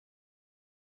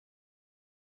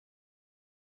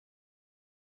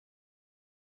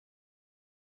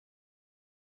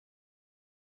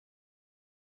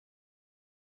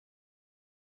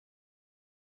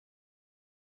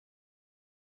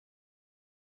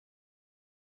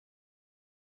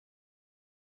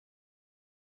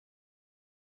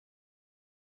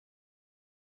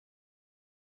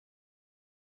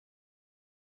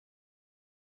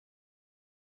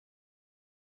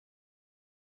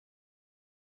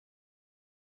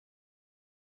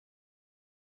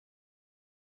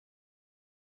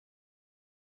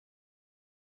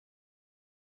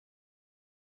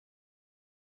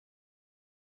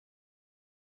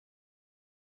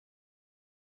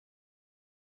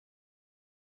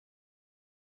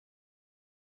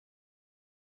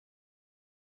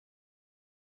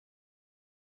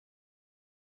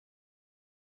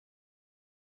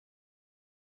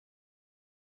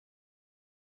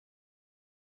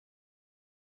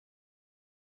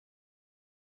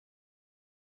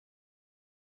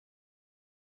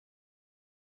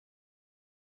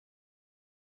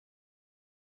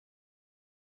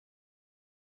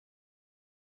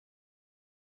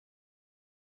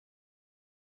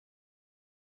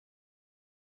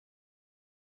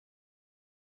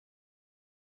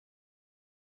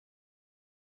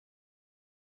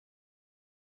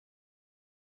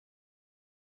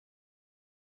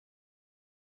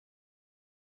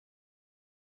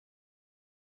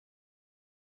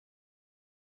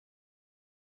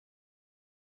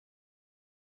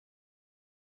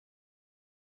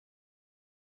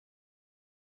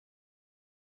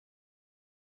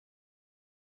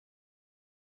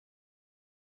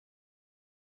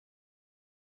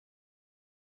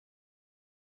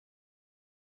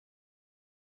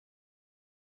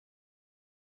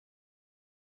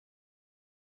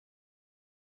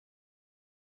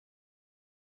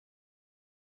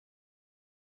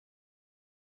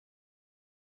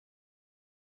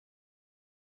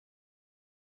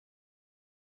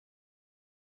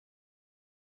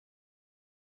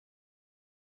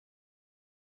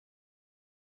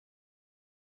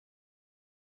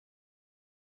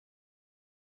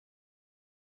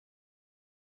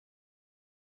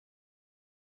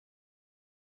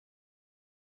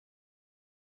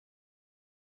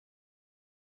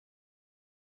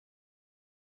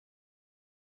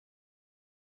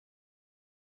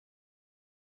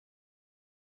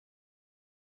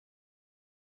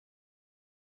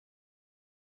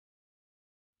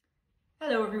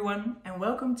Hello everyone and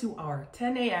welcome to our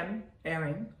 10 a.m.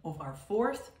 airing of our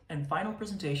fourth and final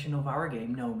presentation of our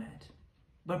game Nomad.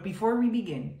 But before we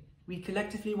begin, we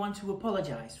collectively want to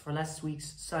apologize for last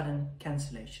week's sudden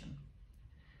cancellation.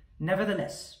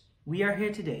 Nevertheless, we are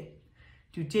here today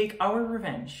to take our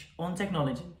revenge on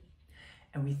technology,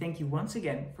 and we thank you once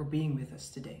again for being with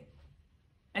us today.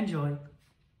 Enjoy!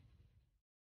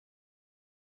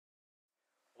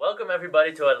 Welcome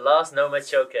everybody to our last Nomad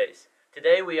showcase.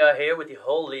 Today we are here with the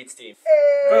whole Leeds team.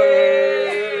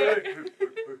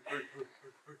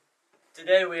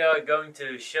 Today we are going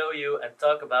to show you and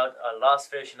talk about our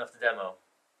last version of the demo.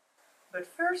 But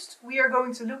first we are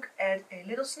going to look at a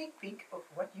little sneak peek of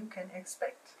what you can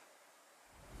expect.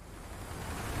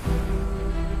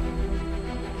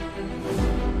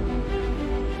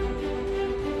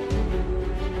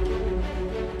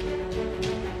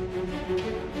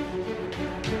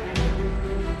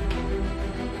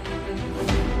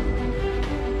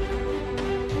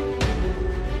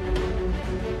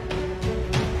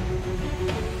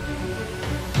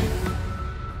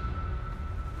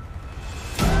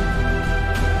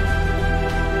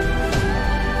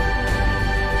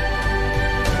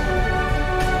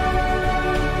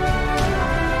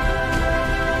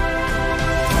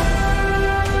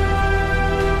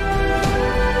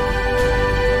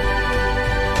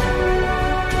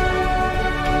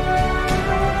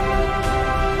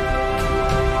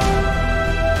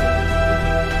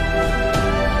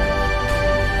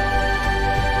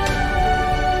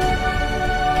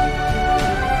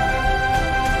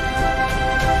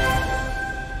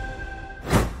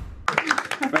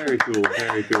 Very cool,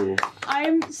 very cool.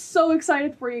 I'm so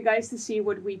excited for you guys to see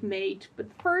what we've made. But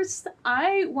first,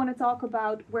 I want to talk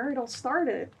about where it all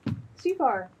started.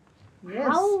 Sivar,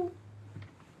 Yes.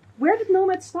 where did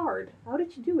Nomad start? How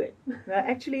did you do it?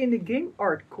 Actually in the game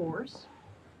art course,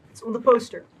 it's on the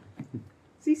poster.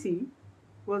 CC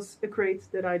was a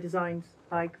crate that I designed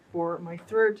like for my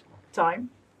third time.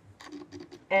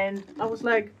 And I was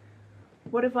like,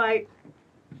 what if I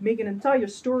make an entire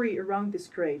story around this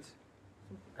crate?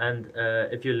 And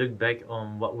if you look back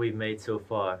on what we've made so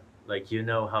far, like you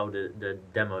know how the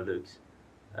demo looks.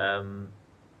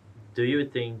 Do you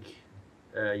think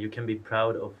you can be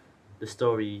proud of the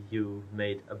story you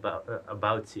made about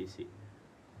CC?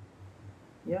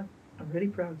 Yeah, I'm really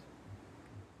proud.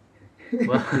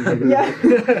 Well, Yeah,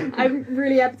 I'm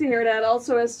really happy to hear that.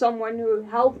 Also, as someone who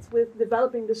helped with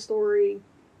developing the story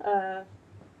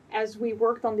as we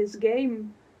worked on this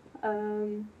game.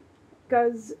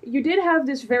 Because you did have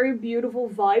this very beautiful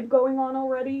vibe going on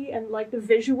already, and like the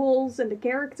visuals and the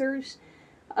characters,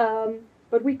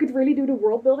 but we could really do the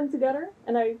world building together,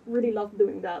 and I really loved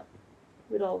doing that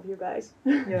with all of you guys.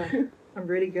 Yeah, I'm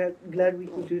really glad we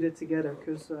could do that together,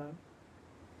 because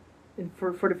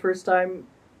for the first time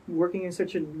working in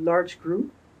such a large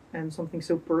group and something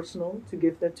so personal, to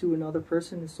give that to another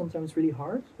person is sometimes really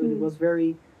hard, but it was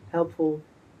very helpful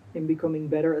in becoming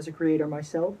better as a creator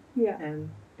myself. Yeah.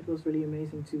 And it was really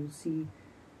amazing to see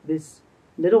this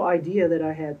little idea that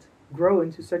I had grow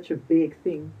into such a big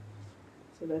thing.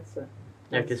 So that's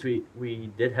yeah, because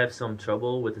we did have some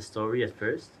trouble with the story at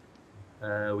first.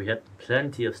 We had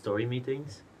plenty of story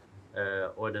meetings,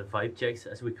 or the vibe checks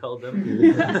as we call them.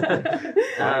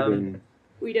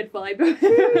 We did vibe.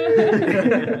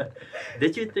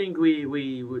 Did you think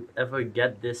we would ever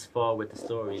get this far with the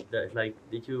story? Like,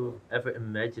 did you ever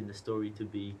imagine the story to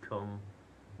become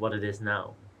what it is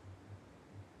now?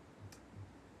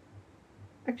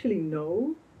 actually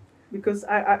no, because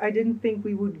I didn't think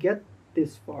we would get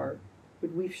this far.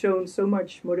 But we've shown so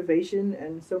much motivation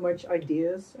and so much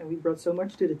ideas, and we brought so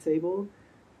much to the table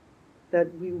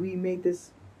that we made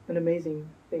this an amazing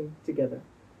thing together.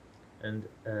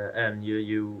 And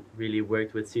you really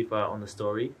worked with Siva on the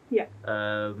story. Yeah.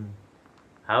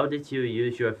 How did you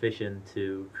use your vision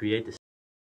to create the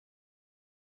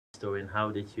story, and how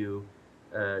did you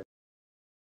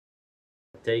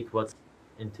take what's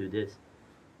into this?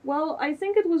 Well, I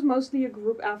think it was mostly a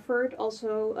group effort,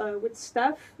 also with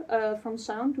Steph from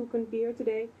Sound, who couldn't be here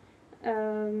today,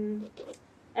 and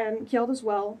Kjeld as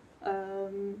well.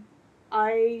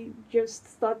 I just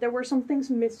thought there were some things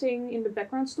missing in the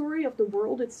background story of the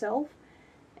world itself,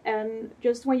 and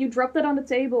just when you drop that on the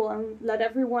table and let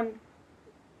everyone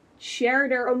share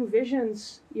their own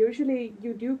visions, usually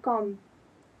you do come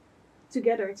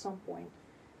together at some point.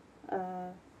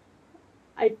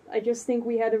 I just think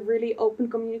we had a really open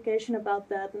communication about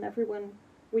that, and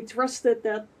we trusted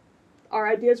that our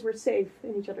ideas were safe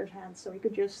in each other's hands, so we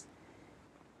could just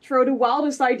throw the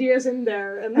wildest ideas in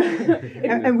there.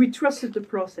 And we trusted the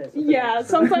process. Yeah,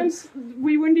 sometimes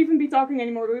we wouldn't even be talking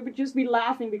anymore, we would just be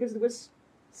laughing because it was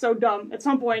so dumb at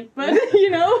some point, but you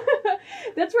know,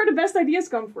 that's where the best ideas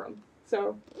come from.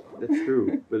 So That's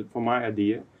true. But for my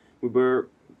idea, we were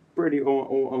pretty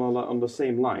on the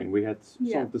same line. We had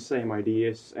some of the same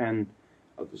ideas and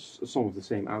some of the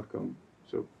same outcome.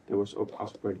 So that was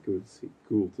also pretty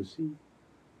cool to see.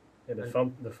 Yeah,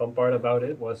 the fun part about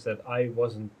it was that I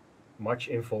wasn't much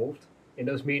involved in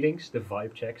those meetings, the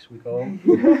vibe checks we call them.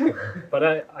 But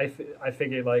I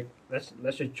figured like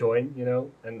let's just join, you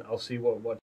know, and I'll see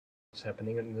what's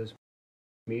happening in those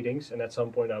meetings. And at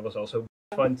some point, I was also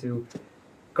fun to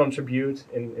contribute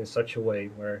in such a way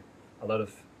where a lot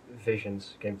of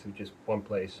visions came to just one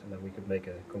place, and then we could make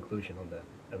a conclusion on that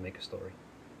and make a story.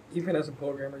 Even as a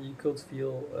programmer, you could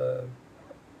feel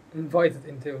invited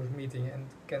into those meetings and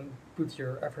can put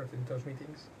your effort in those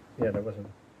meetings. Yeah, there was a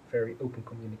very open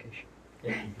communication.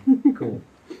 Yeah. Cool.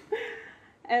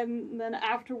 and then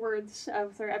afterwards,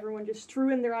 after everyone just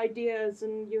threw in their ideas,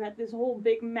 and you had this whole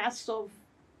big mess of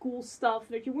cool stuff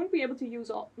that you wouldn't be able to use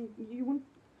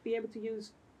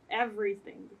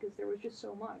everything because there was just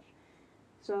so much.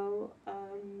 So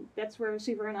that's where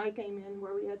Siver and I came in,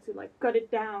 where we had to like cut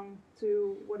it down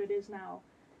to what it is now.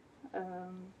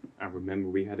 I remember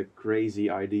we had a crazy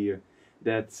idea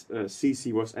that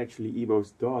Cici was actually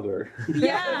Ibo's daughter.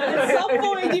 Yeah, at some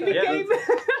point he became...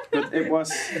 But it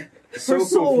was so Her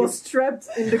soul was trapped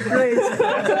in the grave.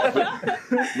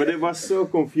 But it was so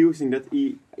confusing that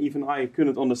even I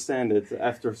couldn't understand it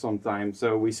after some time,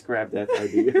 so we scrapped that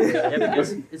idea. Yeah,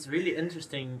 because it's really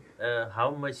interesting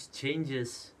how much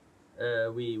changes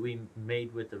we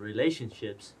made with the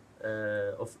relationships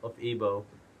of Ibo.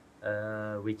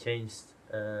 We changed.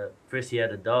 First, he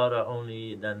had a daughter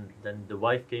only. Then the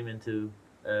wife came into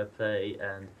play,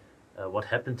 and what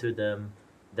happened to them.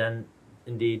 Then,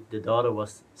 indeed, the daughter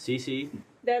was Cici.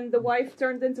 Then the wife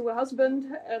turned into a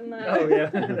husband, and Oh yeah.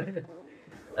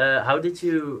 How did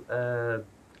you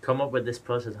come up with this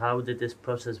process? How did this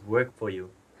process work for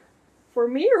you? for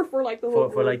me or for like the whole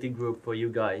For group? like the group, for you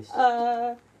guys?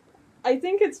 I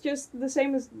think it's just the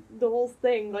same as the whole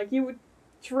thing. Like you would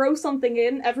throw something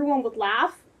in, everyone would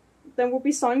laugh, then we'd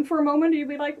be silent for a moment, and you'd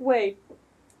be like, wait,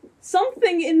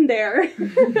 something in there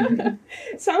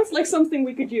sounds like something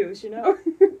we could use, you know?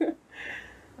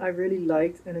 I really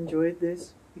liked and enjoyed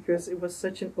this because it was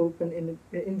such an open,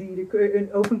 an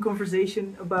open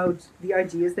conversation about the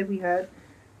ideas that we had,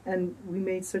 and we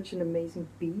made such an amazing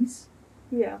piece.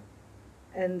 Yeah.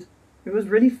 And it was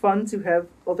really fun to have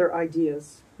other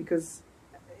ideas because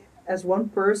as one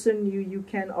person you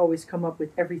can always come up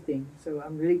with everything. So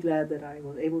I'm really glad that I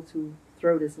was able to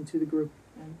throw this into the group.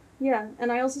 Yeah,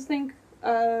 and I also think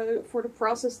for the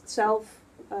process itself,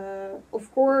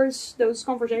 of course, those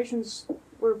conversations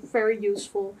were very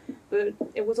useful, but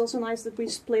it was also nice that we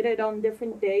split it on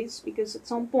different days, because at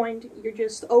some point you're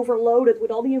just overloaded with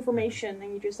all the information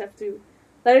and you just have to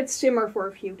let it simmer for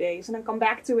a few days and then come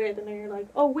back to it, and then you're like,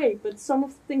 oh wait, but some of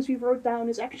the things we wrote down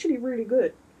is actually really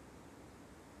good.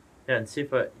 Yeah, and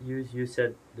Sifa, you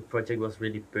said the project was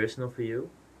really personal for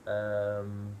you,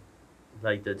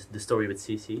 like the story with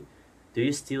CC. Do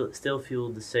you still feel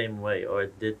the same way, or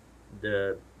did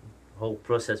the whole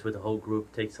process with the whole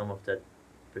group take some of that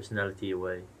personality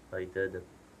away, like the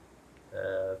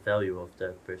value of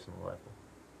the personal level?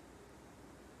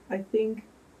 I think,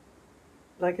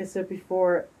 like I said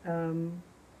before,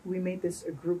 we made this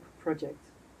a group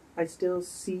project. I still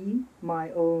see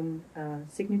my own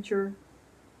signature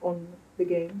on the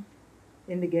game,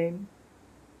 in the game,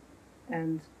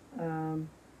 and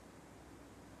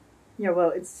yeah,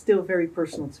 well, it's still very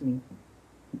personal to me.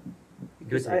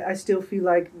 Because I still feel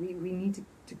like we need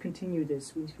to continue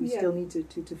this. We still need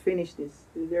to finish this.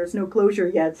 There's no closure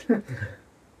yet.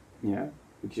 Yeah,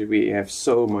 because we have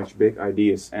so much big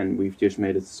ideas and we've just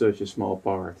made it such a small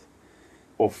part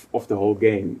of the whole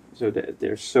game. So that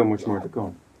there's so much more to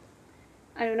come.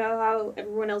 I don't know how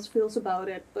everyone else feels about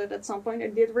it, but at some point I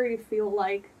did really feel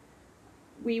like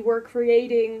we were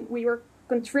contributing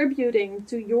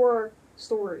to your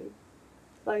story.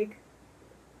 Like,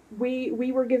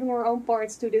 we were giving our own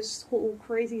parts to this whole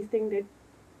crazy thing that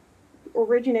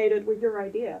originated with your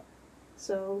idea.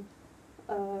 So,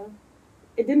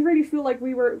 it didn't really feel like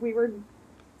we were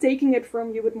taking it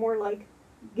from you, but more like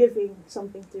giving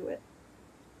something to it.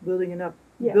 Building it up.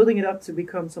 Yeah. Building it up to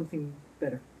become something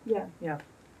better. Yeah. Yeah.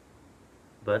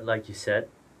 But like you said,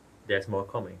 there's more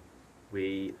coming.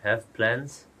 We have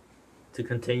plans to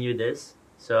continue this.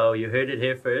 So you heard it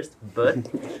here first. But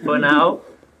for now,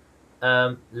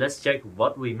 let's check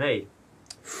what we made.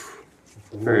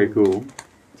 Very cool.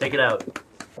 Check it out.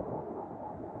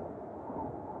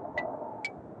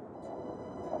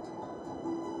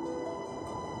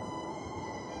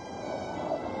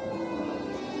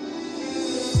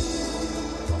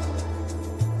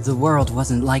 The world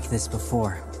wasn't like this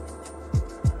before.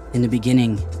 In the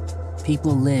beginning,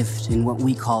 people lived in what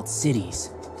we called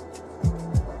cities,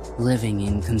 living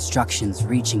in constructions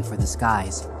reaching for the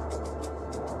skies.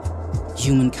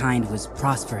 Humankind was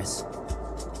prosperous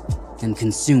and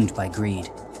consumed by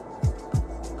greed.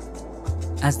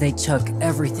 As they took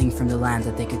everything from the land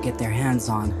that they could get their hands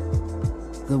on,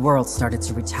 the world started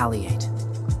to retaliate.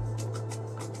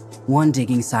 One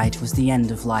digging site was the end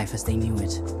of life as they knew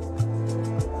it.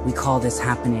 We call this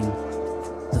happening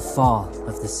the fall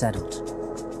of the settled.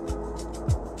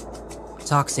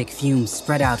 Toxic fumes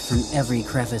spread out from every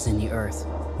crevice in the earth.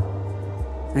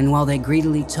 And while they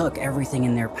greedily took everything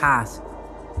in their path,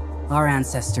 our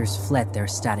ancestors fled their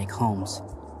static homes.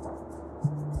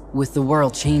 With the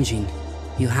world changing,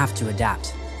 you have to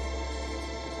adapt.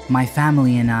 My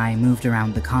family and I moved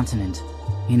around the continent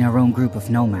in our own group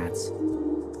of nomads,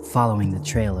 following the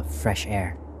trail of fresh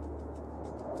air.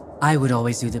 I would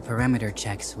always do the perimeter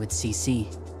checks with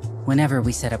CC whenever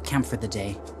we set up camp for the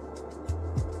day.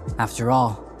 After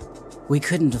all, we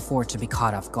couldn't afford to be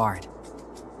caught off guard.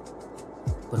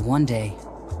 But one day,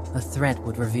 a threat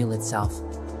would reveal itself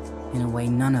in a way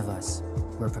none of us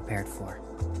were prepared for.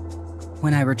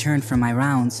 When I returned from my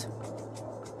rounds,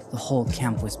 the whole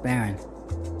camp was barren.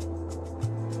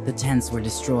 The tents were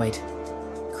destroyed.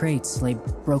 Crates lay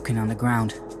broken on the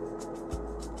ground.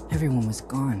 Everyone was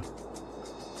gone.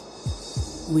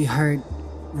 We heard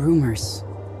rumors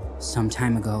some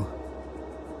time ago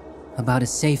about a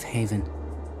safe haven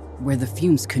where the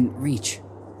fumes couldn't reach.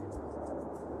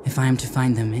 If I am to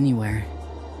find them anywhere,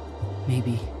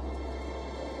 maybe...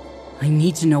 I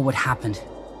need to know what happened.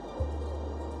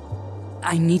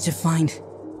 I need to find...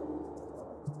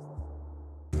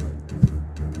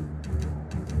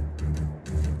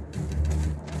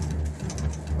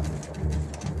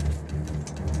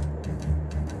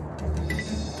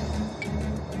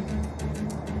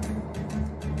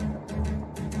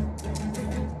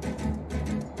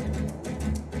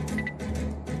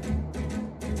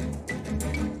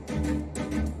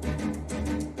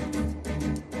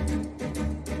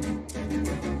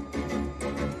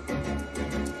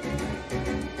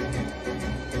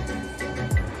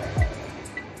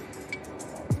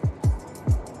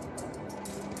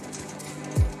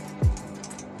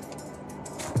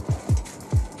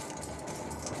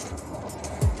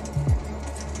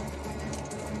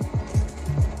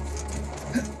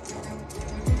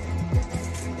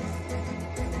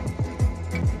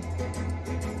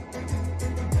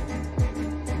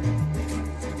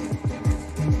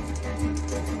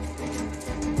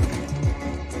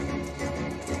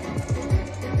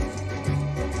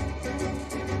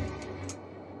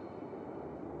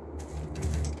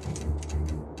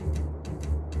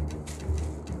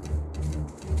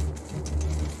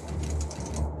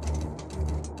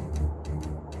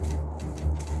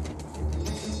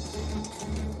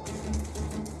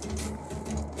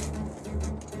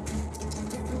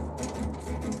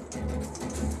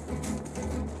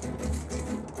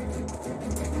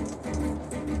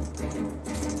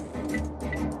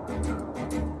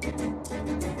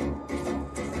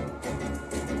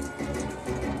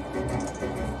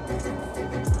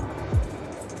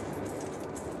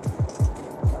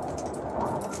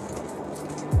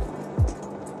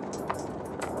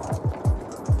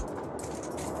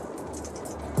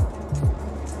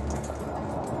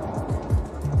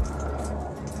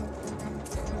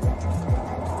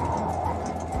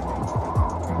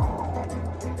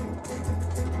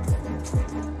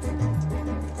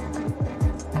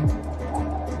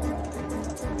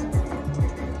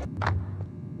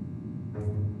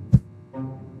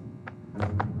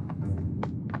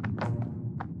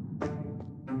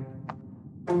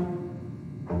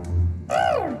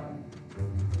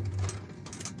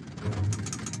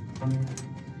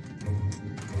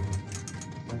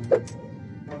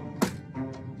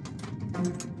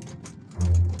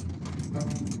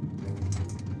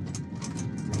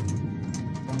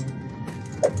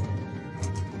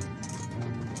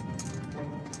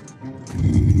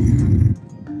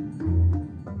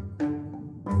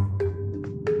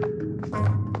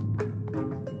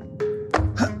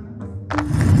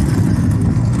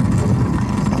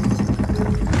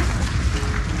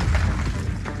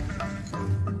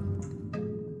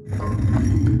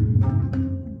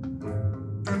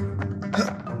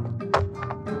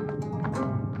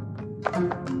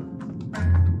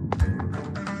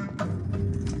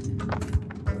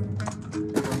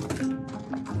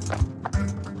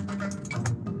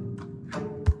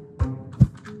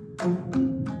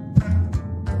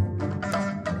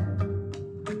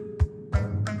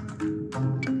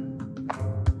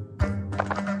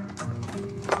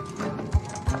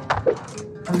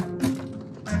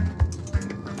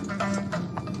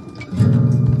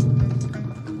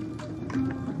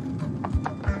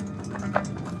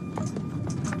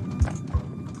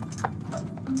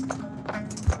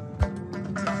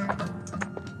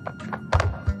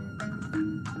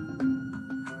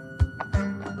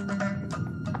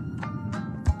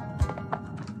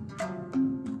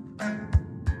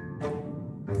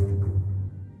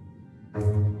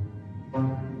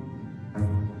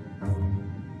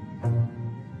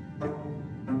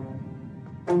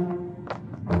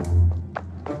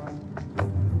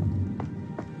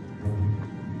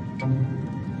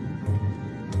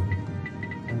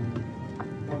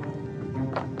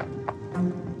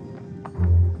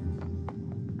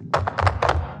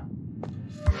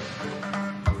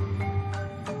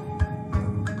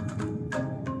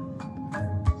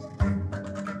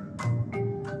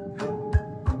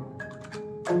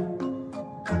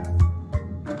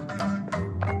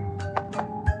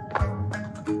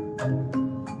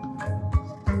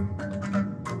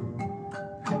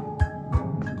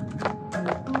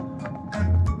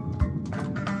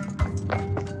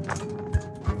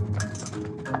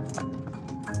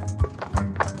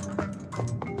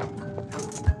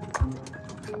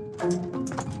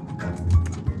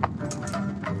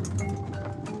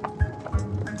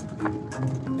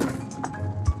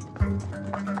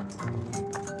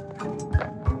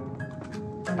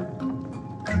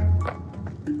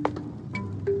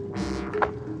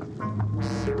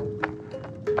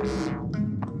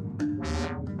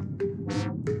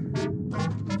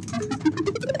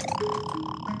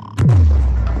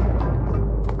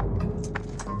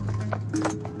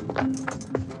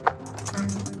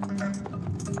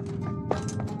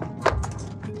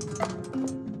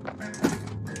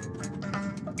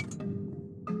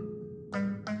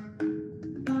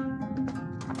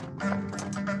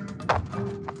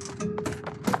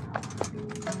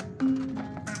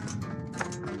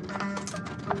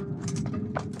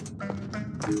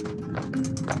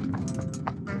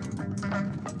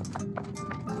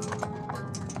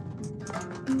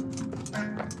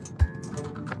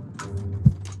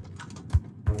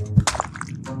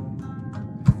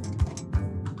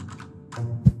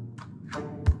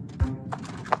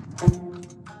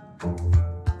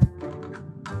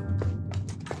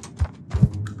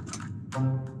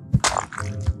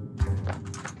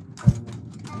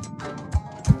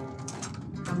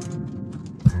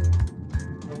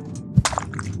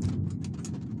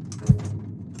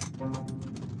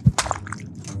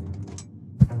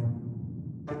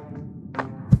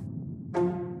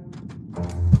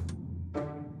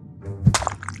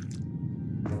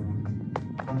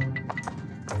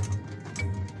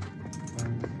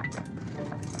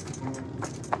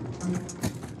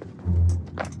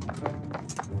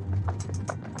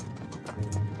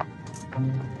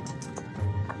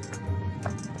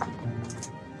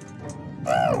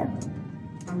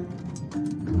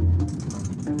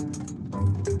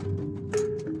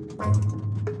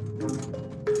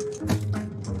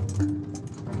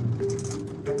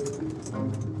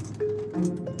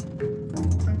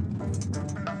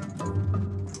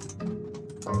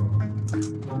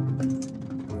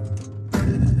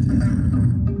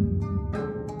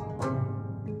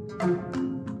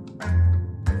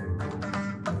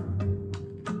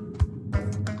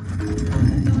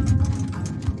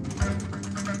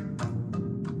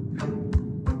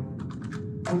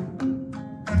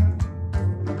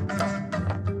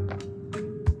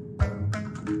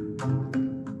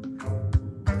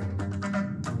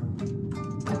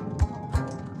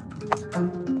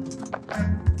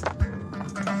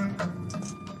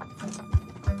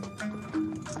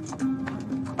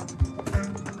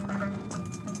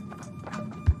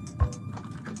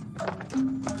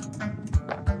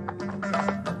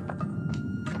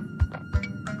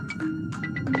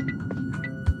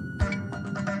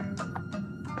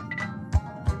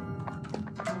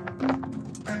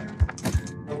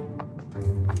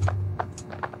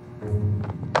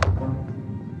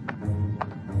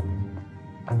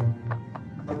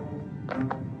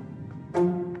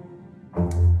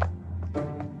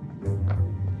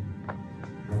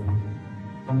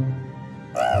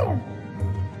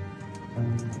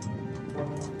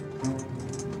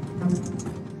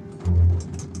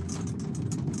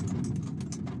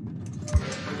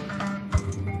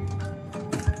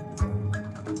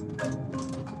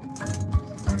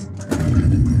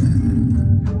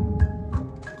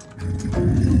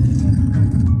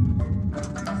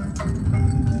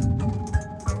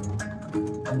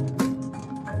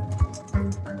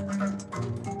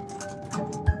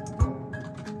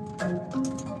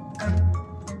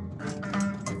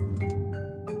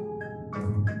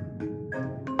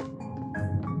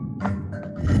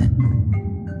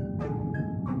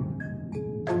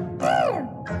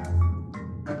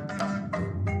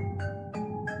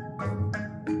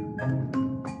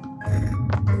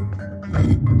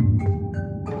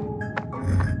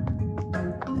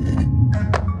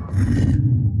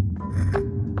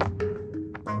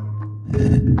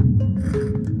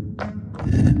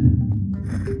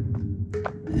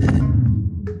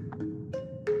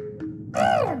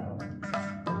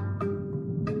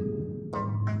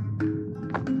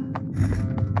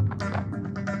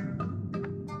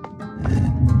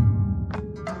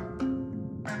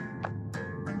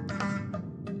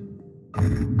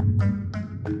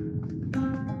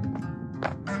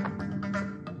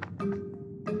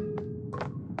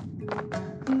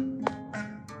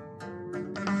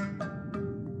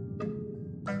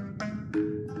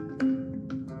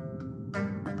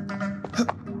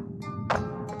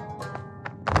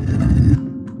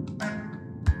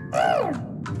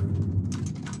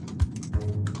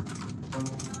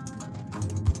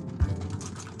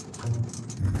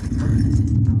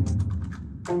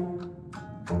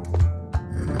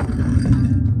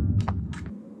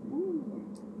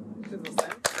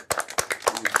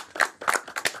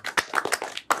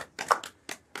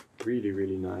 Really,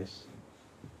 really nice.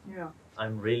 Yeah.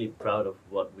 I'm really proud of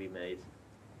what we made.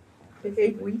 In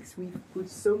 8 weeks, we've put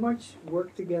so much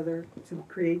work together to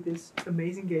create this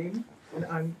amazing game,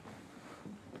 and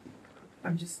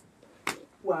I'm just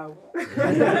wow.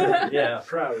 Yeah,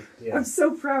 Proud. Yeah. I'm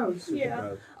so proud. Yeah.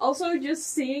 Proud. Also, just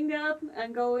seeing that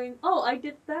and going, oh, I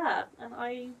did that, and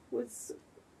I was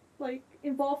like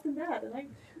involved in that, and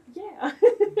yeah.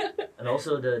 And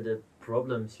also the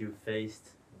problems you faced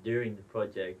during the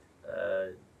project,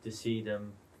 to see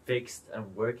them fixed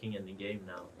and working in the game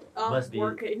now. Must be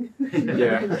working.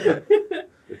 Yeah.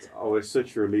 It's always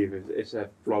such a relief if a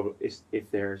problem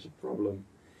if there's a problem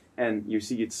and you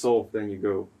see it solved, then you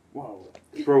go, Whoa,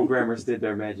 programmers did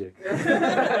their magic.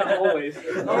 Always.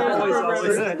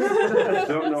 Always. I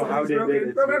don't know how they did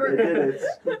it, but they did it.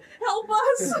 Help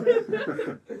us!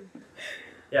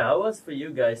 Yeah, how was for you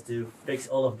guys to fix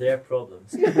all of their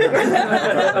problems?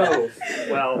 Oh,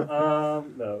 well,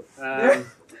 no.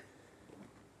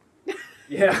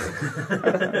 Yeah.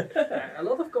 A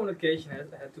lot of communication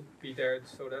had to be there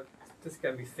so that this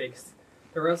can be fixed.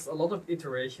 There was a lot of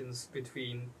iterations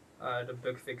between the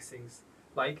bug fixings.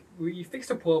 Like, we fixed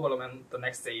a problem and the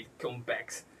next day it came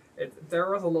back. There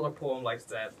was a lot of problems like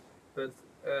that. But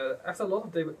after a lot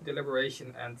of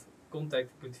deliberation and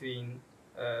contact between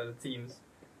the teams,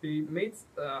 we made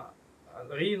a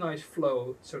really nice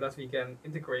flow so that we can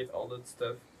integrate all that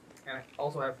stuff and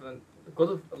also have a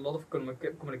lot of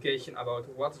communication about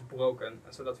what is broken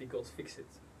and so that we could fix it.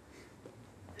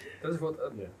 That is what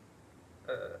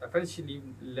eventually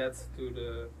led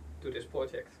to this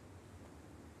project,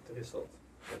 the result.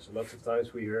 Yeah, so lots of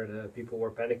times we heard people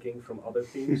were panicking from other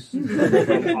teams,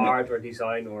 from art or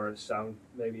design or sound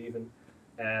maybe even,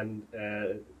 and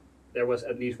there was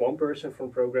at least one person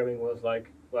from programming was like,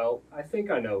 well, I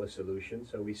think I know a solution,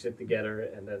 so we sit together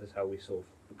and that is how we solve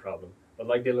the problem. But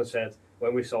like Dylan said,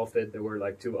 when we solved it, there were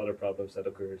like 2 other problems that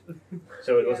occurred.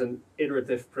 So it was an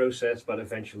iterative process, but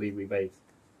eventually we made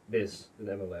this the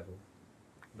demo level.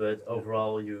 But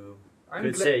overall, you I'm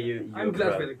could gla- say you're I'm glad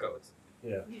proud. with the code.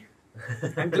 Yeah.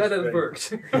 I'm glad that it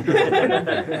works.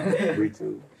 We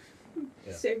too.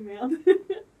 Yeah. Same man.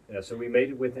 Yeah, so we made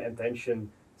it with the intention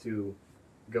to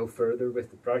go further with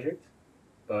the project,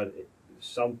 but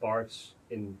some parts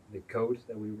in the code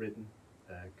that we've written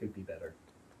could be better.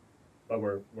 But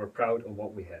we're proud of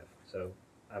what we have, so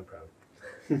I'm proud.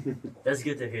 That's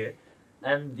good to hear.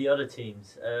 And the other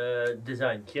teams,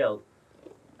 design, Kjeld,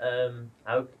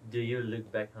 how do you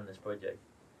look back on this project?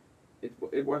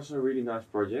 It was a really nice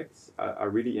project. I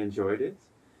really enjoyed it.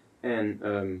 And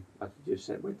like you just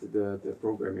said with the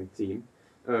programming team,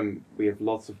 we have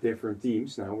lots of different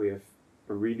teams now. We have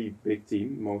a really big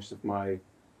team. Most of my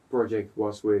project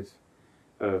was with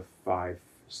 5,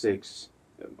 6,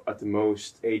 at the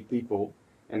most 8 people.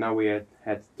 And now we had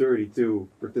 32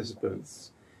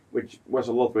 participants, which was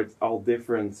a lot with all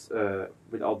different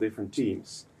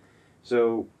teams.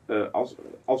 So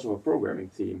also a programming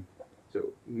team.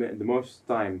 So the most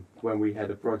time when we had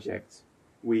a project,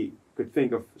 we could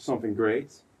think of something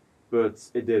great, but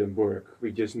it didn't work.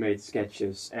 We just made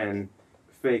sketches and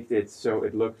faked it so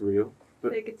it looked real.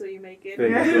 But Fake it till you make it.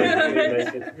 Fake it till you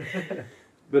make it.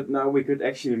 But now we could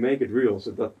actually make it real,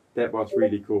 so that was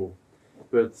really cool.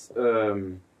 But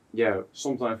yeah,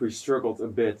 sometimes we struggled a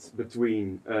bit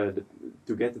between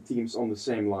to get the teams on the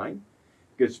same line,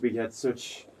 because we had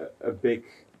such a big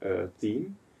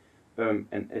team.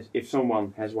 And if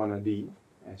someone has one ID,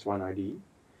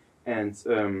 and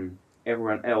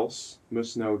everyone else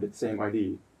must know that same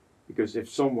ID, because if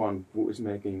someone who is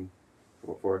making,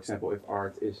 for example, if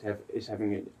Art is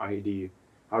having an ID,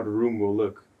 how the room will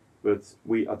look, but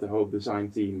we at the whole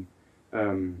design team,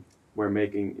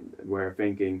 we're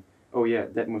thinking, oh yeah,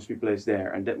 that must be placed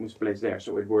there and that must be placed there,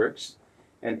 so it works.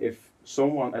 And if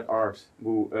someone at Art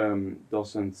who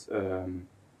doesn't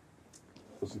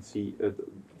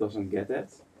get that,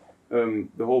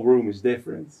 the whole room is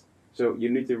different. So you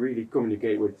need to really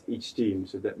communicate with each team.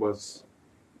 So that was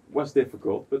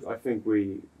difficult, but I think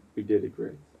we did it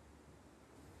great.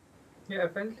 Yeah,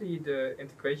 eventually the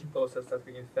integration process that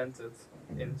we invented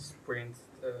in Sprint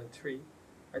 3,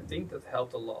 I think that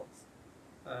helped a lot.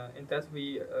 In that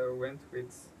we went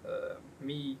with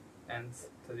me and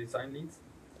the design lead,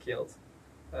 Kjeld,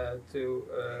 to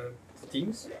the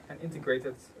teams and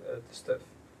integrated the stuff.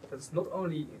 That's not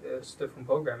only stuff from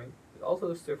programming, but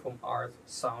also stuff from art,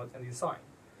 sound and design.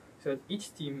 So that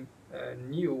each team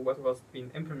knew what was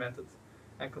being implemented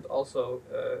and could also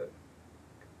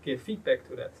give feedback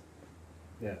to that.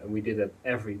 Yeah, and we did that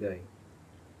every day.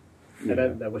 Yeah.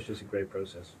 And that was just a great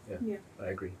process. Yeah. I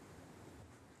agree.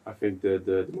 I think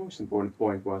the most important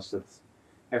point was that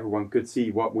everyone could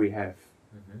see what we have.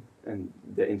 Mm-hmm. And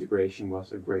the integration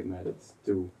was a great method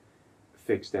to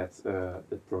fix that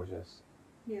process.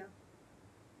 Yeah.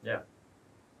 Yeah,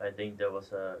 I think that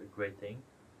was a great thing.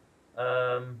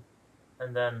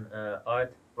 And then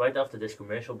Art, right after this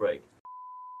commercial break.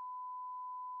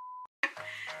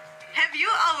 Have you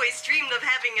always dreamed of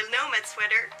having a Nomad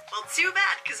sweater? Well, too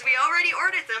bad, because we already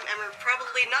ordered them and we're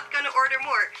probably not going to order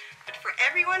more. But for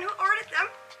everyone who ordered them,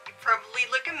 you probably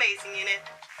look amazing in it.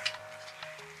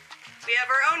 We have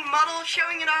our own model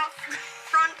showing it off,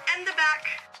 front and the back.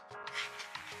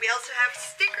 We also have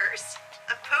stickers,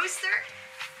 a poster,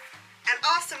 and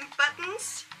awesome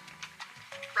buttons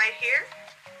right here.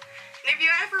 And if you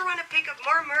ever want to pick up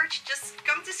more merch, just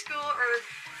come to school or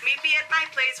meet me at my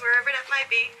place, wherever that might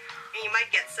be, and you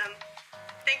might get some.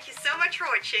 Thank you so much for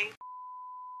watching.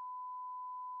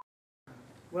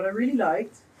 What I really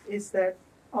liked is that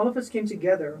all of us came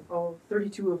together, all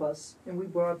 32 of us, and we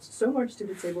brought so much to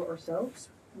the table ourselves.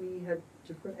 We had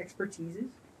different expertises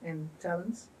and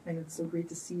talents, and it's so great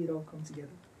to see it all come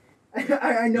together.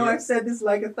 I know I've said this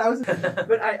like 1,000,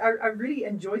 but I really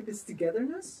enjoyed this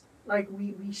togetherness. Like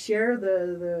we share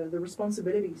the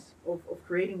responsibilities of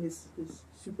creating this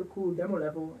super cool demo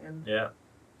level. And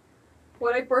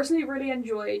what I personally really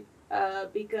enjoyed,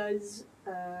 because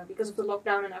of the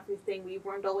lockdown and everything, we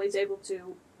weren't always able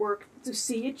to work to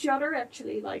see each other,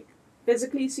 actually, like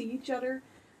physically see each other.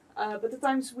 But the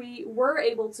times we were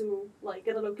able to like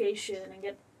get a location and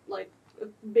get like a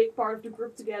big part of the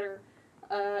group together,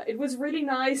 it was really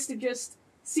nice to just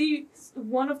see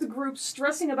one of the groups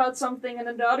stressing about something and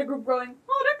then the other group going,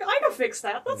 "Oh, I can fix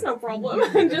that. That's no problem."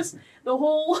 And just the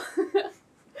whole.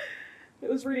 It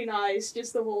was really nice,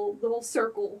 just the whole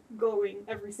circle going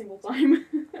every single time.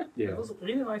 It was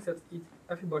really nice that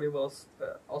everybody was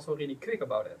also really quick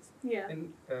about it. Yeah.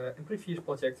 In previous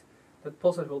projects, that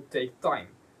process will take time.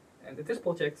 And in this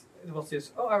project, it was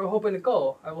just, I will hop in a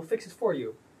call, I will fix it for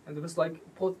you. And it was like,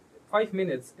 5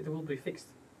 minutes, it will be fixed.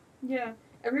 Yeah,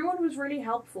 everyone was really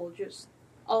helpful, just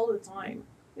all the time.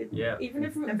 Even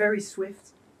if and very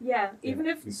swift. Yeah, even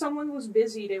if someone was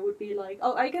busy, they would be like,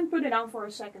 "Oh, I can put it down for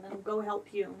a second and go help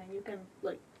you," and then you can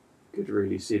like. Could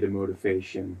really see the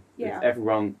motivation. Yeah.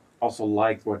 Everyone also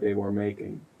liked what they were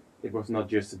making. It was not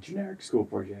just a generic school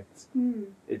project.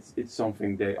 It's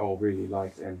something they all really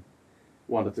liked and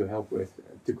wanted to help with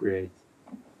to create.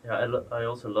 Yeah, I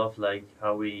also love like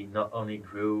how we not only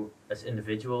grew as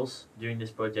individuals during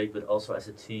this project, but also as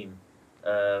a team.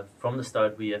 From the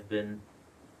start, we have been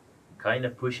kind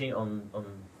of pushing on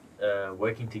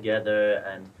working together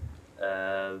and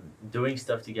doing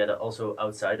stuff together also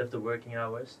outside of the working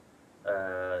hours,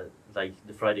 like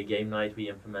the Friday game night we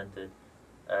implemented,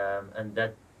 and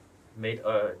that made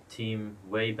our team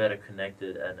way better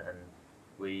connected, and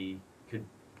we could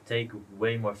take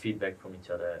way more feedback from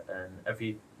each other, and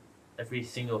every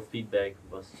single feedback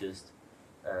was just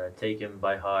taken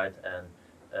by heart and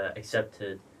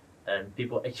accepted, and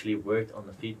people actually worked on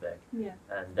the feedback. Yeah.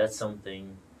 And that's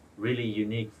something really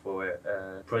unique for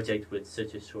a project with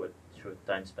such a short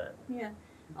time span. Yeah.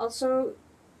 Also,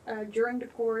 during the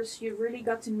course, you really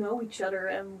got to know each other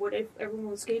and what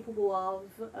everyone was capable of.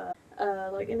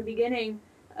 Like in the beginning,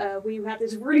 we had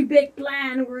this really big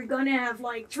plan. We were gonna have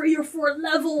like 3 or 4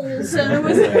 levels, and it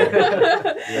was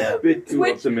a bit too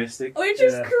optimistic. Which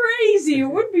is crazy. We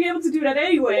wouldn't be able to do that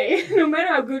anyway, no matter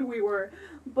how good we were.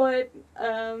 But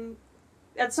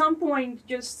at some point,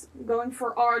 just going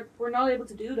for art, we're not able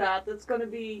to do that. That's going to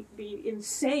be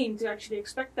insane to actually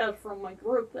expect that from my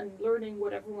group, and learning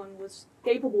what everyone was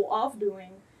capable of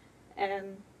doing,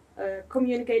 and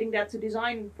communicating that to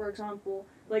design, for example.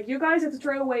 Like, you guys had to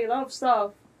throw away a lot of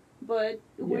stuff, but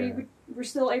we were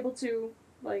still able to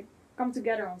like come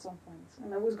together on some points,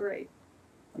 and that was great.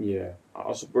 Yeah, I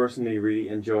also personally really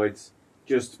enjoyed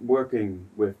just working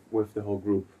with the whole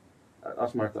group.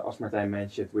 As Martijn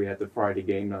mentioned, we had the Friday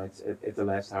game nights at the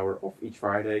last hour of each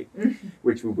Friday,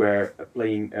 which we were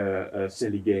playing a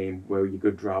silly game where you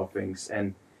could draw things,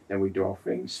 and then we draw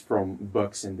things from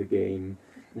bugs in the game,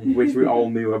 which we all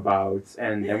knew about,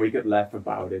 and then we could laugh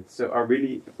about it. So I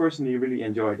personally really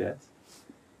enjoyed that.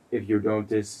 If you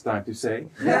don't, it's time to say.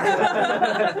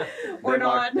 Or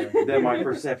not. Then my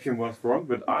perception was wrong,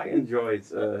 but I enjoyed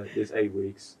this 8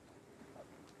 weeks.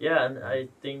 Yeah, and I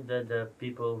think that the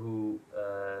people who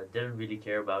didn't really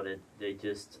care about it, they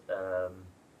just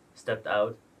stepped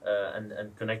out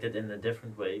and connected in a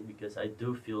different way, because I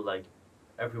do feel like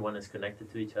everyone is connected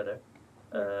to each other.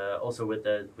 Also with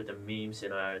the memes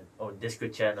in our own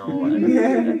Discord channel,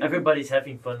 and everybody's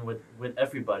having fun with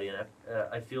everybody, and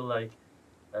I feel like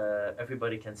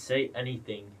everybody can say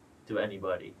anything to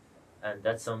anybody, and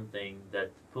that's something that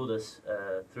pulled us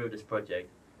through this project.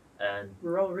 And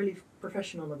we're all really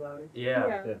professional about it.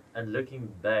 Yeah. And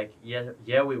looking back,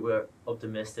 we were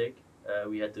optimistic.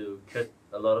 We had to cut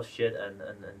a lot of shit and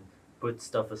put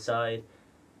stuff aside.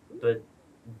 But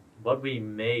what we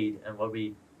made and what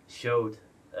we showed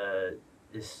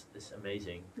is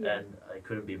amazing. Yeah. And I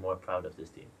couldn't be more proud of this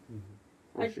team.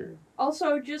 For sure.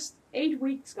 Also, just 8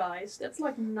 weeks, guys. That's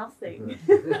like nothing.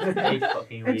 8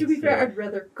 fucking weeks. And to be fair, I'd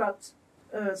rather cut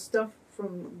stuff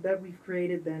from that we've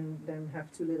created than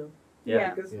have too little.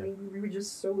 Yeah. Because we were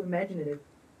just so imaginative.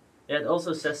 Yeah, it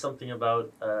also says something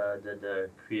about the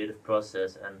creative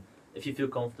process, and if you feel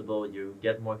comfortable, you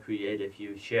get more creative,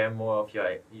 you share more of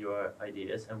your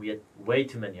ideas, and we had way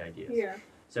too many ideas. Yeah.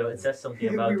 So it says something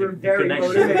We about were the very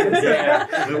connection. motivated.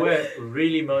 Yeah, we were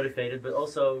really motivated, but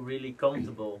also really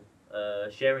comfortable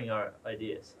sharing our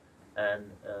ideas.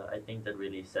 And I think that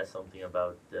really says something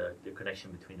about the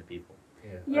connection between the people.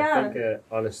 Yeah. I think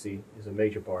honesty is a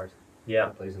major part. Yeah.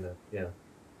 That plays in it. Yeah.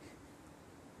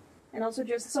 And also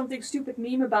just something stupid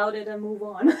meme about it and move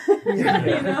on. Yeah.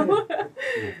 You know?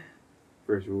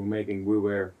 First we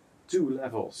were 2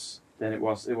 levels. Then it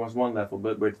was 1 level,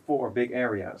 but with 4 big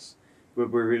areas. But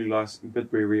we're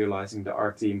realizing that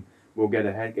our team will get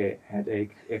a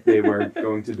headache if they were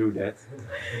going to do that.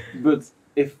 But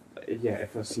if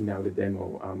I see now the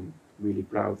demo, I'm really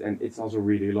proud, and it's also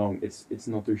really long. It's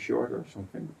not too short or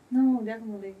something. No,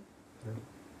 definitely.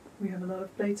 We have a lot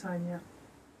of playtime, yeah.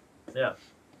 Yeah.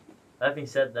 Having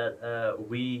said that,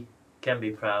 we can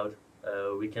be proud.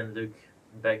 We can look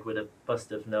back with a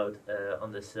positive note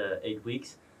on this 8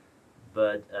 weeks.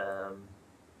 But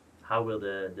how will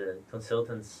the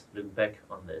consultants look back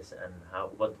on this, and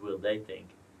what will they think?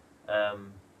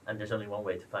 And there's only one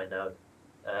way to find out.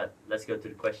 Let's go to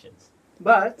the questions.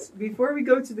 But before we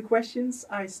go to the questions,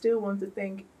 I still want to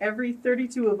thank every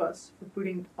 32 of us for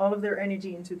putting all of their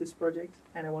energy into this project.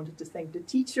 And I wanted to thank the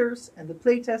teachers and the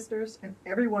playtesters and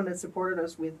everyone that supported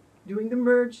us with doing the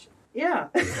merge. Yeah.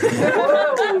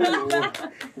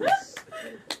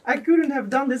 I couldn't have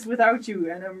done this without you,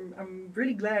 and I'm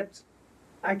really glad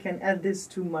I can add this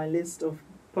to my list of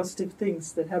positive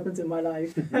things that happened in my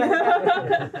life.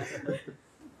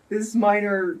 This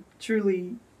minor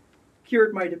truly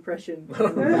cured my depression.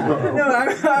 No,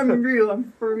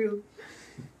 I'm for real.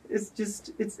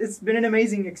 It's been an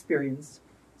amazing experience.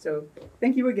 So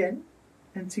thank you again,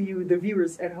 and to you, the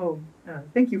viewers at home,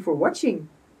 thank you for watching.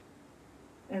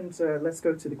 And let's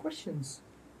go to the questions.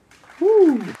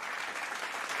 Woo!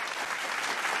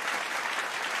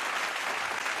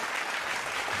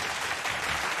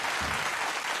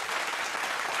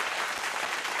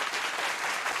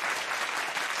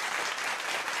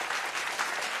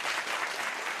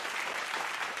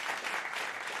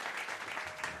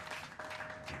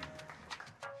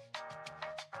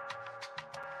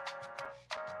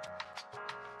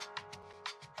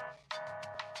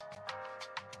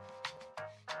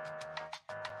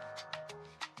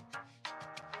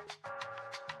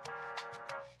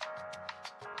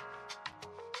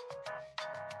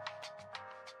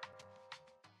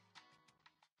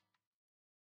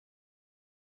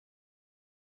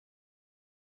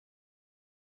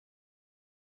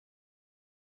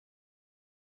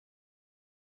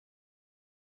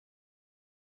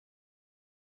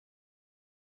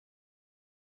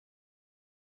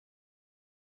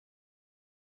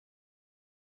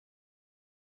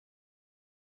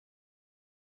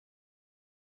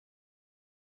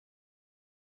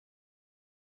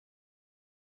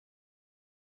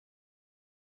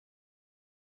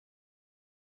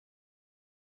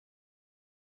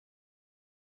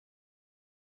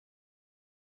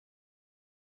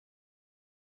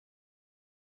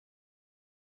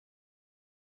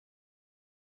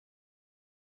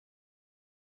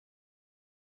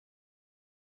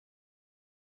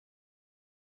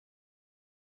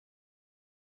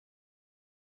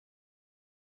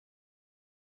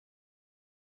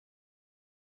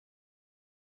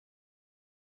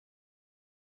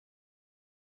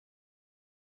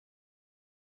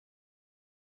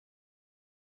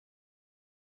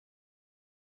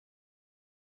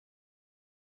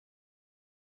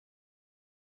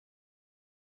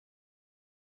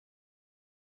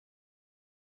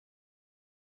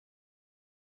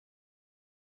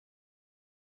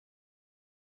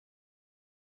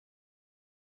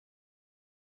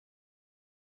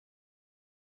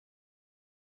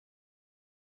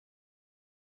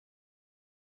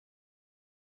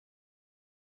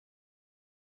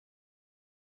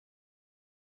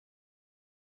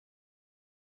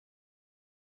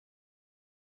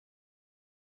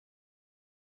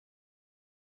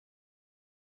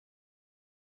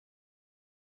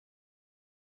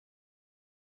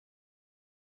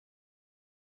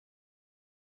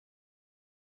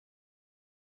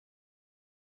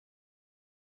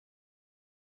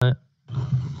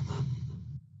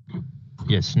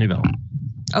 Yes, nu wel.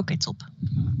 Oké, top.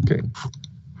 Oké.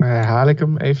 Herhaal ik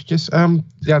hem eventjes.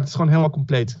 Ja, het is gewoon helemaal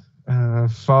compleet.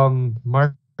 Van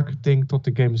marketing tot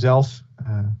de game zelf.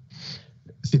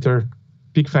 Ziet er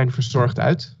piekfijn verzorgd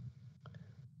uit.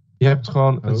 Je hebt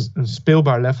gewoon een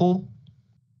speelbaar level.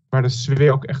 Waar de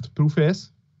sfeer ook echt te proeven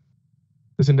is.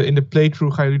 Dus in de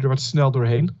playthrough gaan jullie er wat snel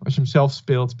doorheen. Als je hem zelf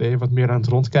speelt ben je wat meer aan het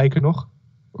rondkijken nog.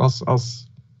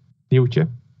 Als nieuwtje.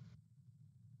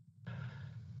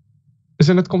 Dus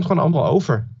en het komt gewoon allemaal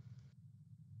over.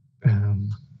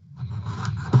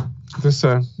 Dus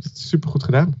het is supergoed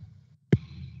gedaan.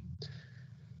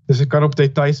 Dus ik kan op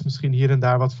details misschien hier en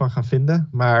daar wat van gaan vinden.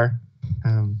 Maar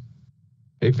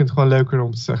ik vind het gewoon leuker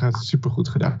om te zeggen, het is supergoed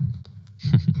gedaan.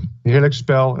 Heerlijk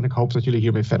spel en ik hoop dat jullie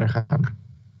hiermee verder gaan.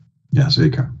 Ja,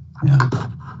 zeker. Ja.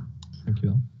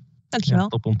 Dankjewel. Dankjewel. Ja,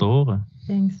 top om te horen.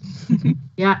 Thanks.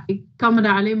 Ja, ik kan me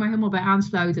daar alleen maar helemaal bij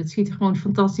aansluiten. Het ziet er gewoon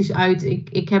fantastisch uit.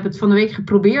 Ik heb het van de week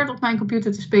geprobeerd op mijn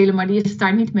computer te spelen, maar die is het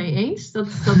daar niet mee eens. Dat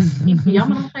is even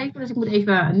jammer nog even. Dus ik moet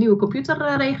even een nieuwe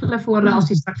computer regelen voor als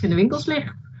die straks in de winkels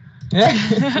ligt.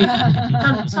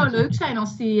 Het zou leuk zijn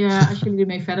als jullie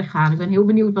ermee verder gaan. Ik ben heel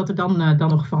benieuwd wat er dan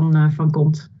nog van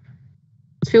komt. Het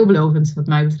is veelbelovend wat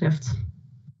mij betreft.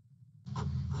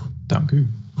 Dank u.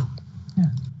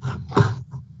 Ja.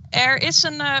 Er is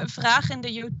een vraag in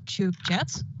de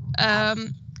YouTube-chat.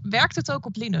 Werkt het ook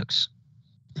op Linux?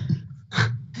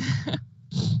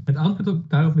 Het antwoord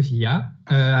daarop is ja.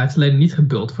 Hij is alleen niet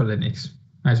gebuld voor Linux.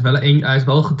 Hij is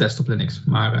wel getest op Linux,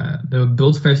 maar de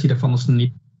build-versie daarvan is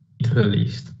niet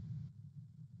released.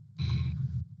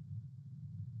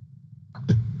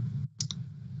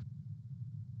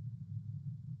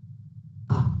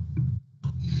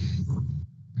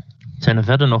 Zijn er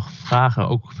verder nog vragen,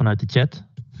 ook vanuit de chat?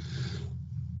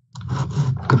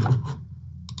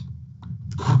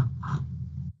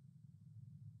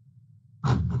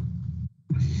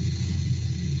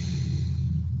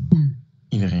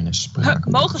 Iedereen is spraak.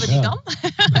 Mogen we die dan?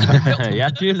 Ja,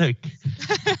 tuurlijk.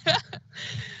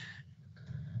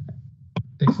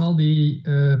 Ik zal die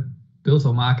beeld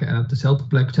wel maken en op dezelfde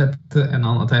plek zetten. En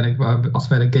dan uiteindelijk, als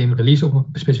wij de game release op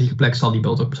een specifieke plek, zal die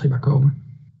beeld ook beschikbaar komen.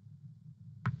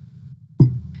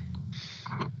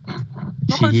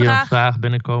 Ik zie hier een vraag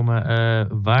binnenkomen.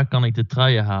 Waar kan ik de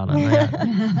truien halen? Nou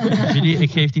ja, Julie,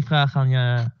 ik geef die vraag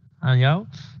aan jou.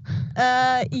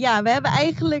 Ja, we hebben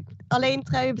eigenlijk alleen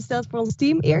truien besteld voor ons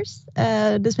team eerst.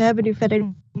 Dus we hebben nu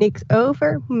verder niks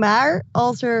over. Maar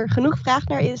als er genoeg vraag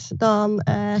naar is, dan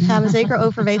gaan we zeker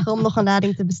overwegen om nog een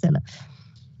lading te bestellen.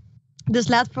 Dus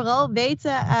laat vooral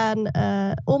weten aan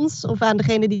ons of aan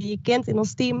degene die je kent in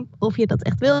ons team of je dat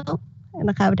echt wil. En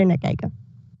dan gaan we er naar kijken.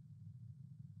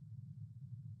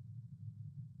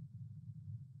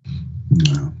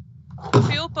 Nou.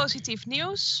 Veel positief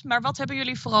nieuws, maar wat hebben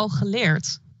jullie vooral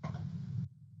geleerd?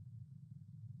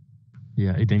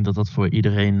 Ja, ik denk dat dat voor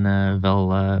iedereen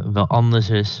wel anders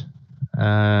is.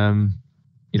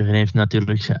 Iedereen heeft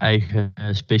natuurlijk zijn eigen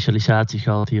specialisatie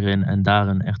gehad hierin en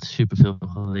daarin echt superveel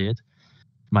geleerd.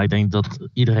 Maar ik denk dat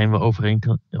iedereen wel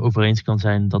over eens kan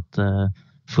zijn dat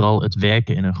vooral het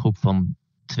werken in een groep van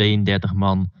 32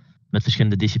 man met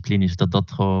verschillende disciplines,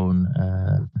 dat gewoon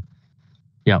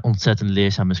ontzettend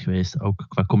leerzaam is geweest. Ook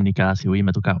qua communicatie, hoe je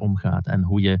met elkaar omgaat en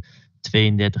hoe je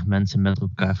 32 mensen met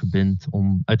elkaar verbindt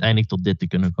om uiteindelijk tot dit te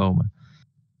kunnen komen.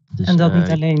 Dus, en dat niet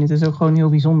alleen, het is ook gewoon heel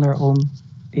bijzonder om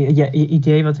je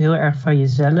idee wat heel erg van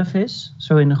jezelf is,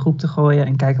 zo in een groep te gooien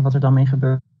en kijken wat er dan mee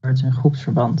gebeurt in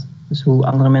groepsverband. Dus hoe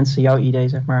andere mensen jouw idee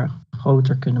zeg maar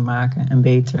groter kunnen maken en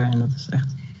beter en dat is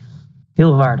echt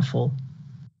heel waardevol.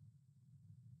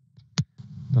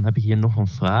 Dan heb ik hier nog een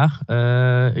vraag.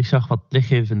 Ik zag wat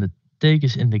lichtgevende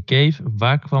tekens in de cave.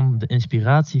 Waar kwam de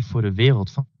inspiratie voor de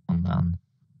wereld vandaan?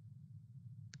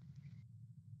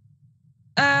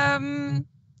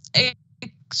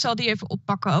 Ik zal die even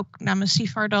oppakken, ook namens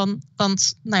Sifar dan.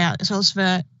 Want, nou ja, zoals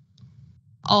we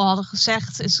al hadden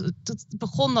gezegd, het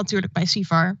begon natuurlijk bij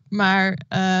Sifar. Maar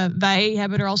wij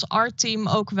hebben er als artteam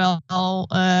ook wel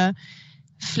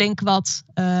flink wat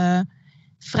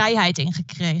vrijheid in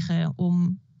gekregen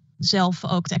om zelf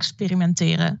ook te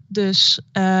experimenteren. Dus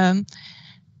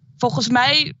volgens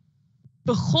mij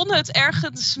begon het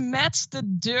ergens met de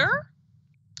deur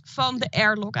van de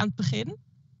airlock aan het begin.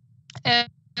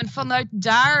 En vanuit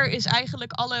daar is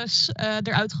eigenlijk alles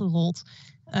eruit gerold.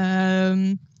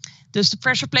 Dus de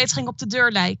pressure plates gingen op de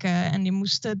deur lijken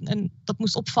en dat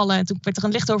moest opvallen. En toen werd er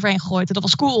een licht overheen gegooid en dat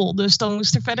was cool. Dus dan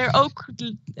moest er verder ook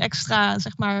extra,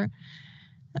 zeg maar.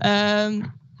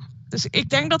 Dus ik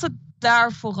denk dat het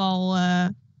daar vooral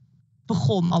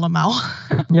begon allemaal.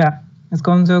 Ja, het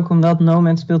komt ook omdat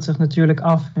Nomad speelt zich natuurlijk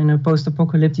af in een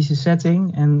post-apocalyptische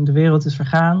setting. En de wereld is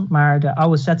vergaan, maar de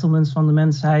oude settlements van de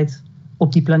mensheid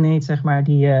op die planeet, zeg maar,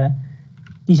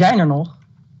 die zijn er nog.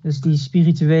 Dus die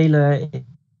spirituele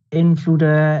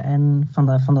invloeden en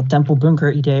van dat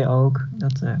tempelbunker idee ook,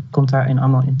 dat komt daarin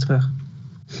allemaal in terug.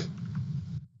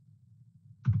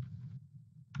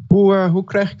 Hoe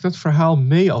krijg ik dat verhaal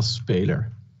mee als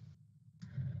speler?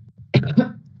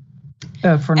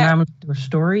 Voornamelijk door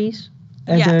stories.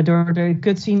 Door de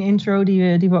cutscene intro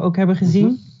die we ook hebben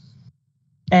gezien.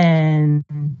 En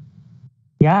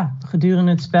ja,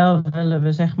 gedurende het spel willen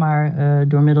we zeg maar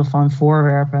door middel van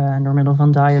voorwerpen en door middel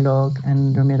van dialoog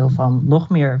en door middel van nog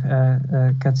meer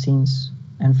cutscenes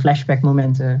en flashback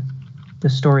momenten de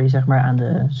story zeg maar aan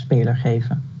de speler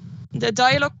geven. De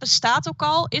dialoog bestaat ook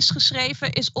al, is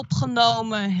geschreven, is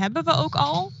opgenomen, hebben we ook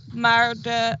al. Maar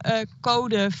de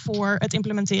code voor het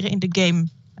implementeren in de game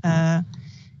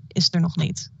is er nog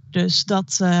niet. Dus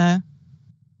dat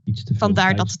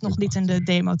vandaar dat het nog niet in de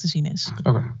demo te zien is.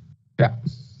 Oké. Ja.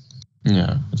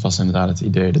 Ja, het was inderdaad het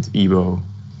idee dat Ibo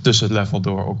tussen het level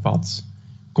door ook wat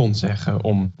kon zeggen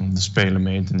om de speler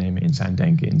mee te nemen in zijn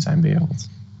denken, in zijn wereld.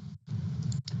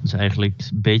 Dus eigenlijk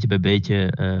beetje bij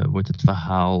beetje wordt het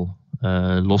verhaal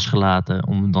losgelaten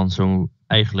om dan zo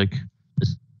eigenlijk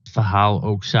het verhaal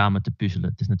ook samen te puzzelen.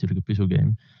 Het is natuurlijk een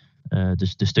puzzelgame.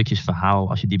 Dus de stukjes verhaal,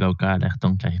 als je die bij elkaar legt,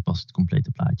 dan krijg je pas het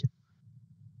complete plaatje.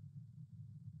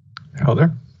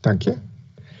 Helder, dank je.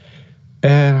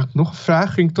 En had ik nog een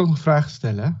vraag? Ging ik toch nog vragen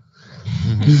stellen?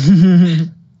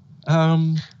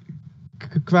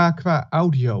 Qua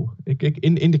audio.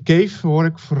 In de cave hoor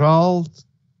ik vooral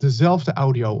dezelfde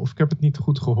audio. Of ik heb het niet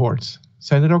goed gehoord.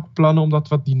 Zijn er ook plannen om dat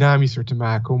wat dynamischer te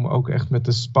maken? Om ook echt met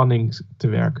de spanning te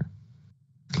werken?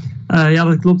 Ja,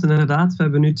 dat klopt inderdaad. We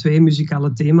hebben nu 2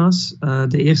 muzikale thema's.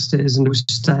 De eerste is in de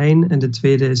woestijn en de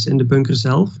tweede is in de bunker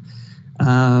zelf.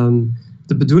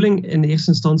 De bedoeling in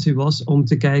eerste instantie was om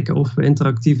te kijken of we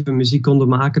interactieve muziek konden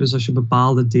maken. Dus als je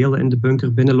bepaalde delen in de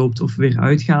bunker binnenloopt of weer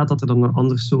uitgaat, dat er dan een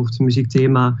ander soort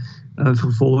muziekthema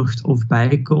vervolgt of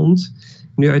bijkomt.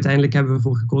 Nu uiteindelijk hebben we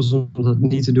ervoor gekozen om dat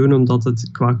niet te doen, omdat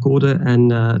het qua code en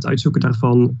het uitzoeken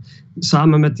daarvan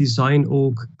samen met design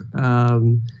ook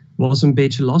was een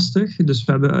beetje lastig. Dus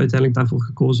we hebben uiteindelijk daarvoor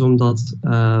gekozen om dat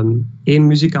 1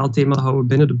 muzikaal thema te houden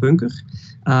binnen de bunker.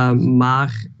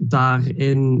 Maar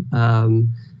daarin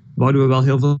wouden we wel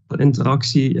heel veel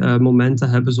interactiemomenten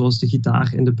hebben, zoals de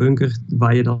gitaar in de bunker,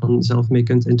 waar je dan zelf mee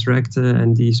kunt interacten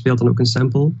en die speelt dan ook een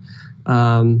sample.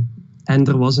 En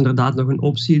er was inderdaad nog een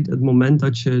optie, het moment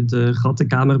dat je de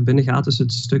rattenkamer binnengaat, dus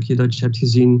het stukje dat je hebt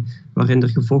gezien waarin er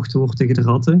gevochten wordt tegen de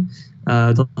ratten,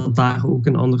 dat daar ook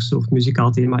een ander soort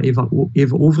muzikaal thema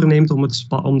even overneemt om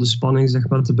de spanning zeg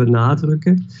maar, te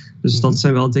benadrukken. Dus dat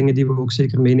zijn wel dingen die we ook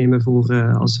zeker meenemen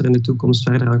voor als er in de toekomst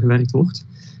verder aan gewerkt wordt.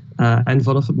 En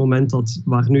vanaf het moment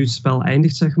waar nu het spel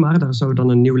eindigt, zeg maar, daar zou dan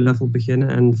een nieuw level beginnen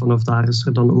en vanaf daar is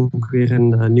er dan ook weer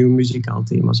een nieuw muzikaal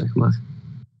thema, zeg maar.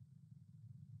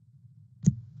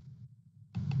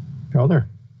 Helder.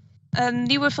 Een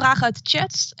nieuwe vraag uit de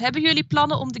chat. Hebben jullie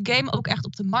plannen om de game ook echt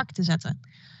op de markt te zetten?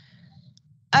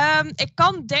 Ik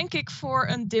kan denk ik voor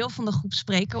een deel van de groep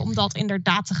spreken om dat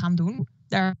inderdaad te gaan doen.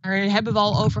 Daar hebben we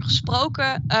al over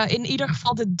gesproken. In ieder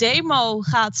geval de demo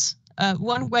gaat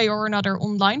one way or another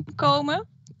online komen.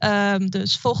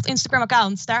 Dus volg het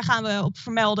Instagram-account. Daar gaan we op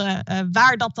vermelden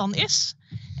waar dat dan is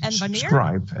en wanneer.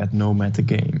 Subscribe at Nomad the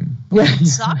Game.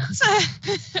 Exact.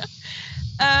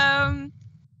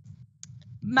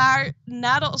 Maar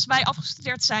nadat als wij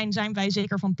afgestudeerd zijn, zijn wij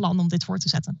zeker van plan om dit voor te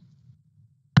zetten.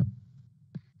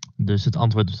 Dus het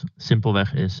antwoord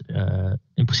simpelweg is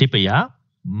in principe ja,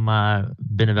 maar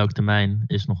binnen welk termijn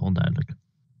is nog onduidelijk.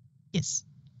 Yes.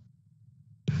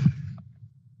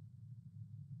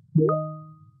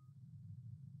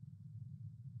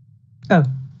 Oh,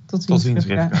 tot ziens.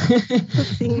 Tot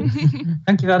ziens.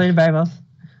 Dankjewel dat je erbij was.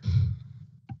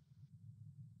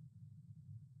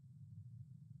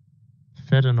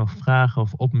 Verder nog vragen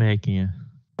of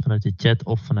opmerkingen vanuit de chat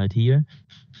of vanuit hier?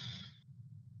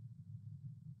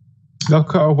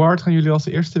 Welke award gaan jullie als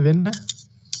eerste winnen?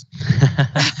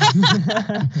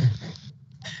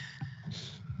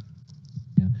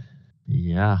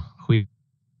 Ja, goeie.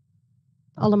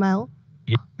 Allemaal.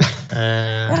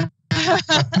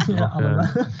 Allemaal.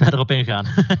 Verder op ingaan.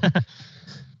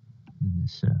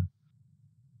 Dus,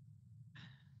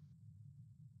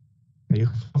 in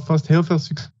ieder geval vast heel veel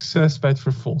succes bij het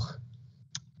vervolg.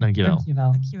 Dankjewel.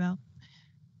 Dankjewel.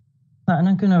 Nou, en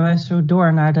dan kunnen wij zo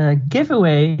door naar de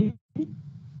giveaway.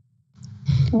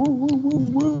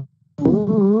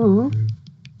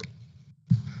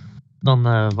 Dan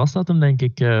was dat hem denk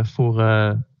ik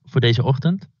voor deze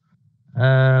ochtend.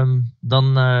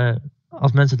 Dan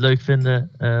als mensen het leuk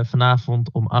vinden,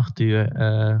 vanavond om 8 uur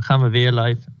gaan we weer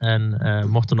live. En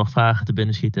mochten er nog vragen te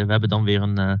binnen schieten, we hebben dan weer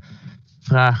een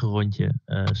vragenrondje.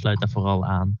 Sluit daar vooral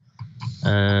aan.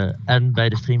 En bij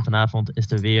de stream vanavond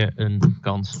is er weer een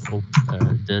kans op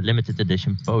de limited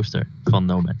edition poster van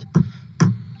Nomad.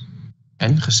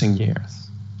 En gesigneerd.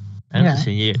 En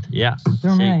gesigneerd, ja,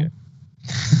 door zeker. Mij.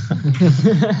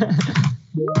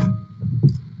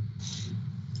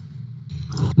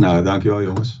 Nou, dankjewel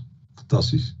jongens.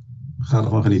 Fantastisch. gaan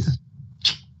ervan genieten.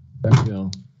 Dankjewel.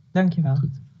 Dankjewel.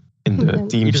 In de Iedereen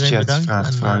Teams-chat bedankt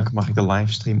vraagt en, Frank, mag ik de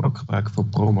livestream ook gebruiken voor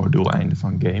promo-doeleinden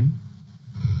van game?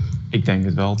 Ik denk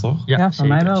het wel, toch? Ja, van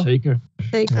mij wel. Zeker.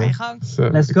 Zeker. Je gang.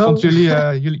 Let's Ik go. vond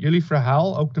jullie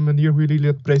verhaal, ook de manier hoe jullie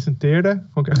het presenteerden,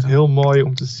 vond ik echt heel mooi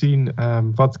om te zien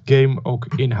wat game ook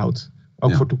inhoudt.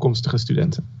 Ook voor toekomstige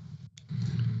studenten.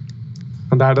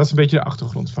 Vandaar, dat is een beetje de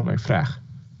achtergrond van mijn vraag.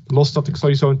 Los dat ik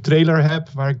sowieso een trailer heb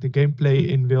waar ik de gameplay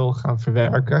in wil gaan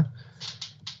verwerken.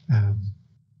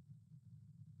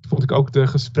 Vond ik ook de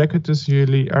gesprekken tussen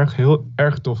jullie heel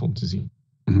erg tof om te zien.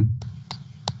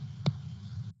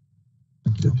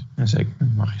 Ja, zeker.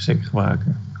 Mag je zeker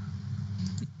gebruiken.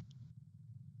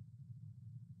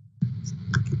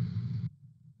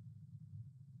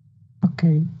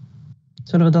 Oké.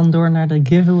 Zullen we dan door naar de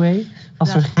giveaway?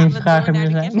 Als er geen vragen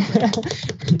meer zijn.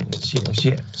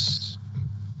 Yes.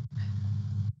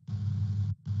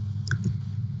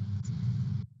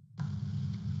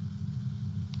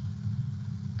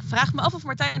 Ik vraag me af of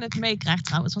Martijn het meekrijgt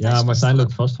trouwens. Want hij Ja, is Martijn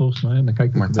loopt vast volgens mij. En dan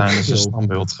kijkt Martijn is een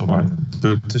standbeeld geworden.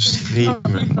 Doet de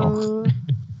streamen nog.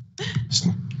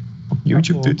 Op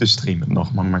YouTube doet de stream het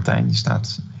nog, maar Martijn die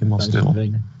staat helemaal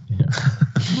stil. Ja.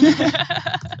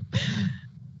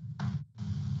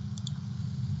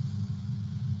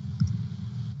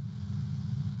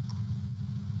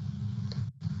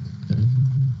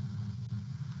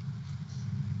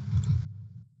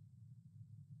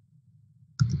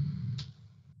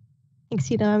 Ik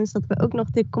zie trouwens dat we ook nog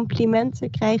de complimenten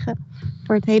krijgen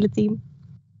voor het hele team.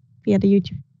 Via de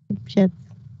YouTube-chat.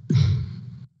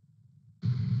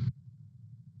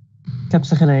 Ik heb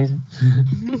ze gelezen.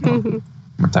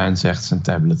 Martijn zegt zijn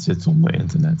tablet zit zonder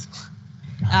internet.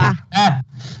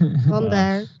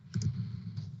 Vandaar.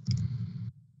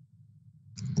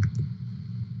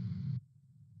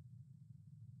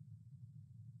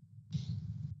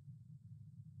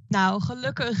 Nou,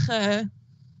 gelukkig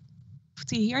hoeft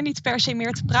hij hier niet per se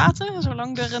meer te praten,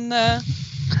 zolang er een...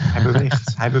 Hij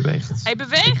beweegt. Hij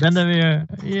beweegt? Ik ben er weer.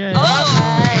 Yeah.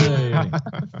 Oh!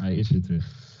 Hij is weer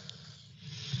terug.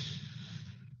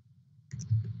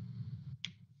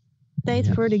 Tijd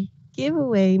voor de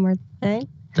giveaway, Martijn.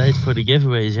 Tijd voor de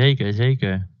giveaway, zeker,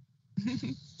 zeker.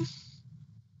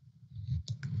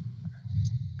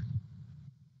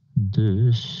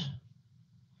 Dus...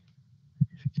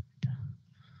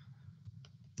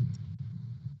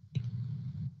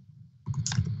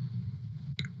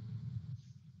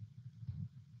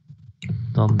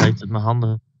 Dan lijkt het me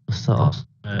handigste als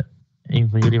een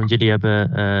van jullie, want jullie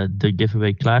hebben de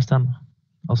giveaway klaarstaan,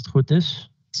 als het goed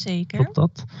is. Zeker. Klopt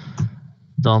dat?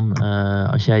 Dan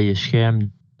als jij je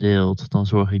scherm deelt, dan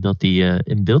zorg ik dat die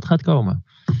in beeld gaat komen.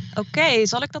 Oké,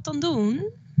 zal ik dat dan doen?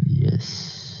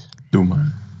 Yes. Doe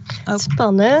maar. Oh.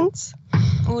 Spannend.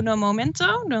 Uno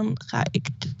momento, dan ga ik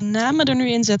de namen er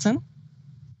nu in zetten.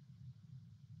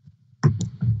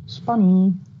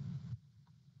 Spannend.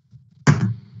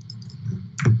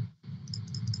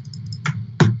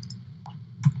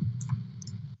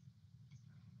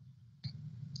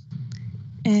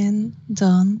 En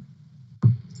dan...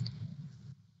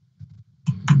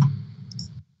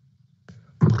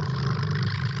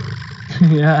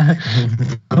 Ja,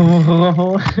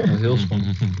 rommel. Dat is heel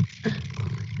spannend.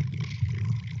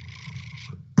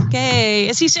 Oké,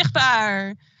 is hij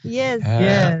zichtbaar? Yes.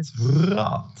 Het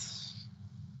rad.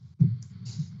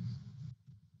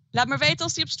 Laat maar weten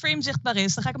als hij op stream zichtbaar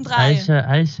is, dan ga ik hem draaien.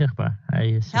 Hij is zichtbaar.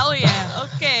 Hell yeah,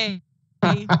 oké.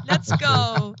 Let's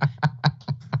go.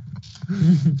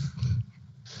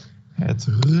 Het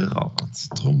rad.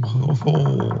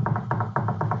 Tromgeroffel.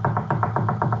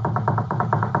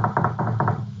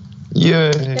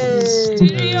 Yes.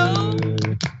 Studio.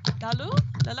 Hallo?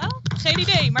 Lala? Geen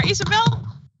idee, maar Isabel,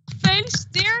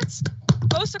 gefeliciteerd. De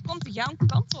poster komt bij jouw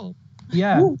kant op.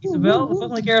 Ja, Isabel, de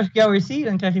volgende keer als ik jou weer zie,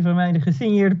 dan krijg je van mij de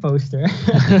gesigneerde poster.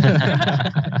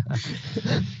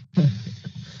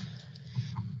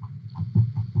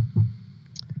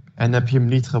 En heb je hem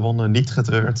niet gewonnen, niet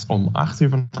getreurd. Om 8 uur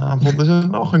vanavond is er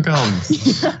nog een kans.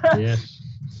 Yes.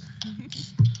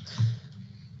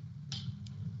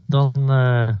 Dan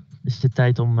is het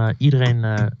tijd om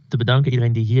iedereen te bedanken.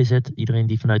 Iedereen die hier zit. Iedereen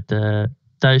die vanuit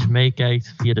thuis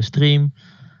meekijkt via de stream.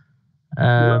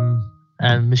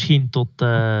 En misschien tot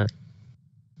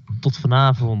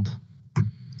vanavond.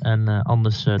 En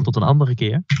anders tot een andere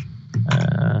keer.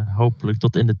 Hopelijk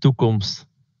tot in de toekomst.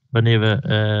 Wanneer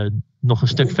we nog een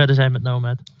stuk verder zijn met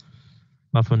Nomad.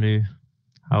 Maar voor nu,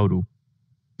 houdoe.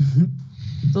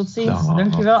 Tot ziens.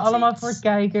 Dankjewel allemaal voor het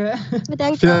kijken.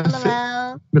 Bedankt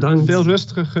allemaal. Bedankt. Veel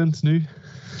rust gegund nu.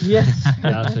 Yes.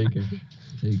 Ja, zeker.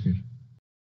 Zeker.